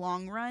in the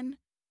long run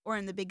or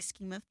in the big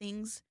scheme of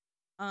things.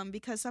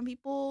 Because some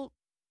people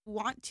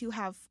want to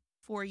have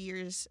 4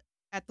 years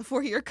at the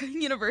 4-year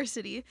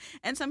university,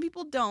 and some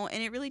people don't,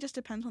 and it really just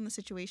depends on the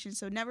situation.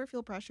 So never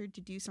feel pressured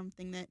to do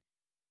something that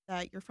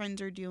your friends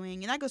are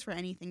doing, and that goes for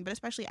anything, but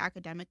especially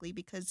academically,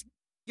 because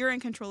you're in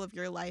control of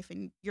your life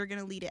and you're going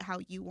to lead it how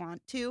you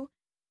want to,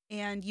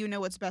 and you know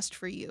what's best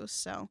for you.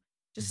 So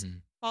just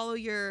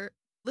Mhm.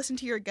 listen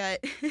to your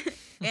gut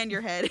and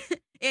your head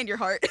and your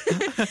heart.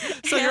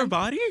 So your And-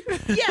 body?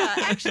 yeah,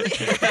 actually.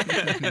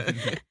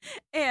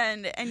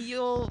 and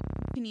you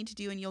need to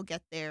do, and you'll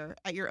get there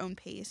at your own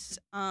pace.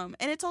 And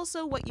it's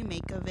also what you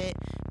make of it.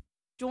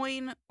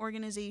 Join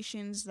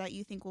organizations that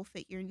you think will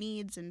fit your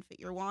needs and fit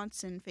your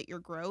wants and fit your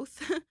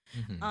growth.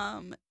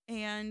 Mhm.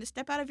 And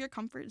step out of your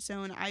comfort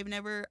zone. I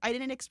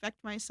didn't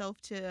expect myself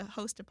to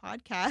host a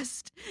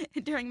podcast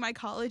during my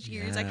college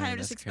years. I Yeah, kind of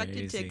just that's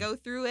expected to crazy. go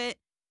through it.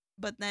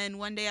 But then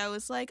one day I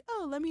was like,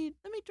 oh, let me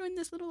join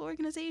this little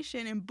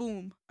organization, and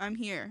boom, I'm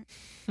here.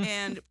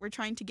 And we're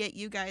trying to get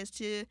you guys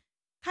to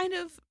kind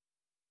of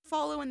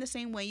follow in the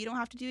same way. You don't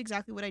have to do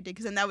exactly what I did,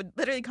 because then that would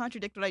literally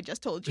contradict what I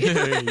just told you.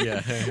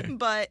 Yeah.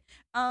 But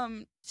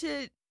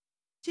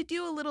to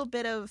do a little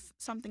bit of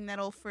something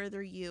that'll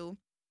further you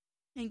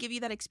and give you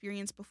that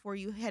experience before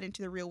you head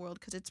into the real world,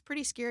 because it's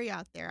pretty scary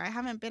out there. I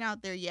haven't been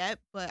out there yet,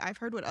 but I've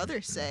heard what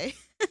others say.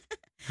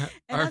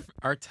 And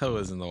Our toe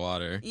is in the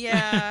water.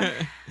 Yeah.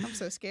 I'm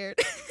so scared.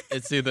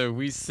 It's either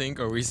we sink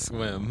or we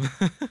swim.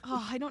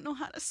 Oh, I don't know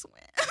how to swim.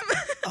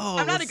 Oh,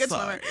 I'm not a good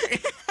swimmer.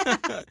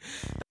 sorry.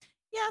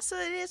 Yeah, so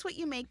it is what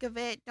you make of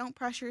it. Don't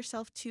pressure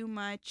yourself too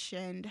much,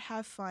 and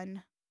have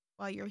fun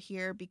while you're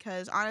here,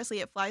 because honestly,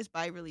 it flies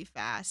by really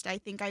fast. I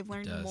think I've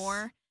learned does.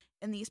 more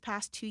in these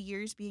past 2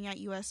 years being at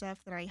USF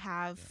than I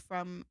have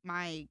from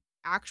my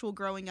actual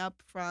growing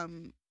up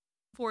from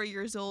 4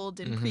 years old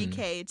in Mhm.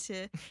 pre-K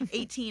to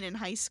 18 in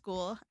high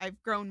school.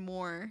 I've grown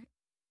more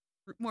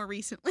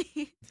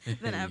recently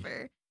than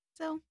ever.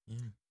 So, Yeah.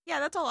 yeah,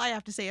 that's all I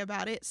have to say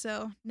about it.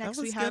 So, next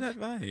That was we have good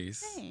advice.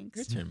 Thanks.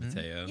 Your turn, Mhm.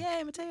 Mateo.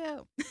 Yay,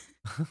 Mateo.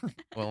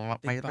 Well, my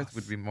Big advice boss.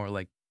 would be more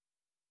like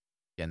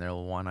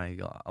general one.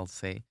 I'll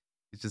say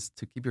it's just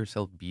to keep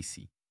yourself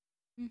busy,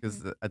 because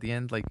Mhm. at the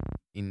end, like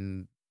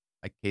in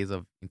a case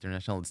of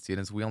international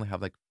students, we only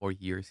have like 4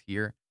 years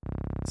here,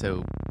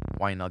 so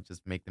why not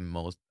just make the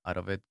most out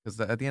of it? Because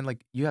at the end,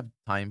 like you have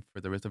time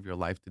for the rest of your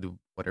life to do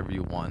whatever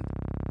you want,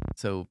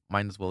 so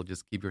might as well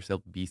just keep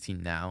yourself busy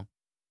now.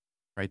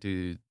 Try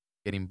to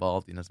get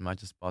involved in as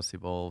much as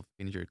possible.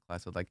 Finish your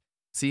classes. Like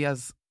see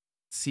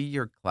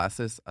your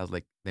classes as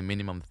like the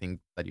minimum thing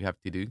that you have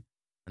to do,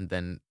 and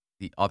then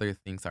the other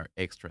things are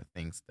extra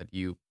things that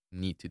you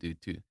need to do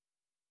too.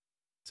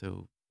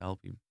 So that'll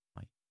be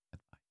my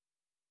advice.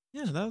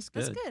 Yeah, that was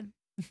That's good.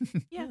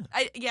 good. Yeah.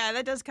 Yeah.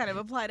 That does kind of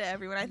apply to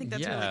everyone. I think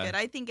that's really Yeah. good.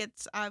 I think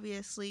it's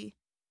obviously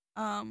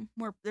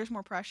there's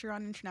more pressure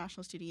on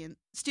international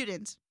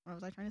students. What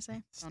was I trying to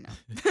say? I don't know.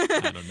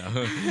 I don't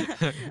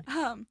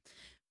know.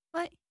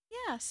 But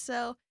yeah,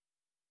 so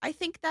I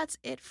think that's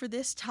it for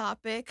this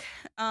topic.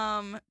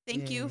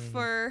 Thank you Yay.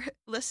 for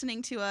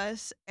listening to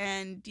us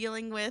and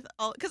dealing with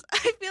all, because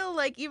I feel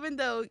like even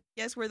though,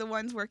 yes, we're the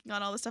ones working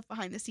on all the stuff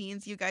behind the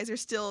scenes, you guys are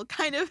still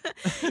kind of,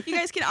 you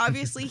guys can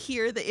obviously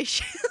hear the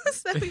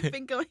issues that we've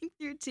been going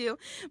through too.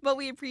 But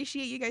we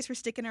appreciate you guys for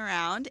sticking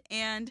around,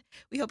 and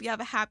we hope you have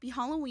a happy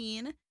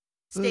Halloween.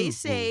 Stay Ooh.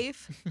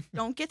 safe.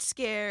 Don't get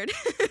scared.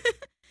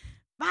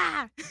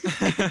 Bye.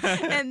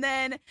 And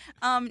then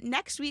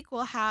next week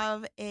we'll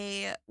have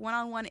a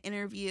one-on-one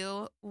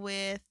interview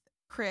with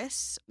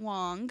Chris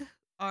Wong,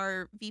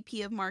 our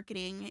VP of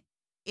marketing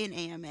in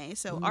AMA.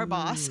 So our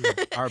boss. Ooh,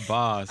 our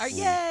boss.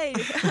 Yay.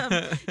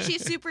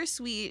 She's super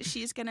sweet.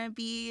 She's going to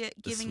be The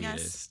giving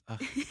us,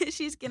 sweetest. Ugh.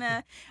 she's going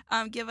to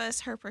give us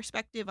her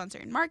perspective on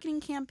certain marketing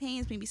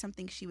campaigns, maybe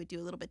something she would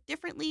do a little bit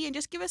differently, and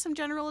just give us some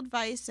general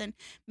advice and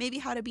maybe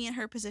how to be in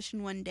her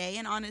position one day.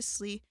 And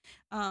honestly,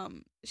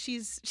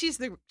 she's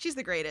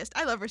the greatest.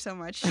 I love her so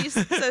much. She's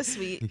so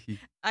sweet.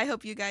 I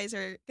hope you guys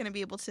are going to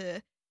be able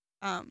to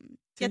get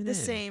Tune the in.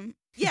 same.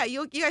 Yeah,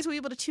 you guys will be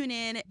able to tune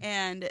in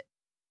and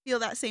feel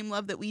that same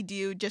love that we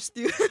do just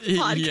through the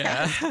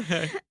Yeah.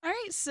 podcast. All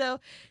right, so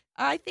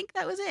I think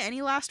that was it.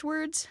 Any last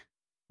words?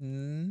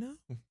 No,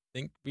 I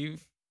think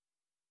we've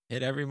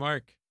hit every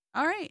mark.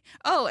 All right.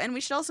 Oh, and we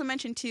should also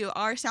mention too,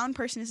 our sound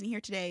person isn't here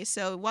today.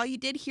 So while you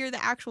did hear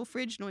the actual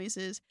fridge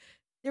noises,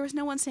 there was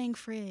no one saying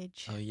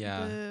fridge. Oh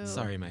yeah. Boo.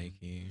 Sorry,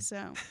 Mikey.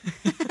 So,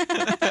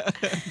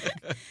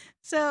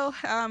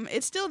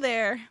 it's still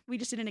there. We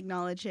just didn't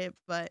acknowledge it,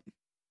 but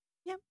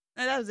yeah,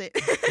 that was it.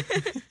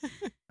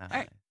 All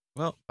right.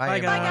 Well, Bye, bye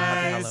everyone.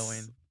 Happy guys.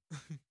 Halloween.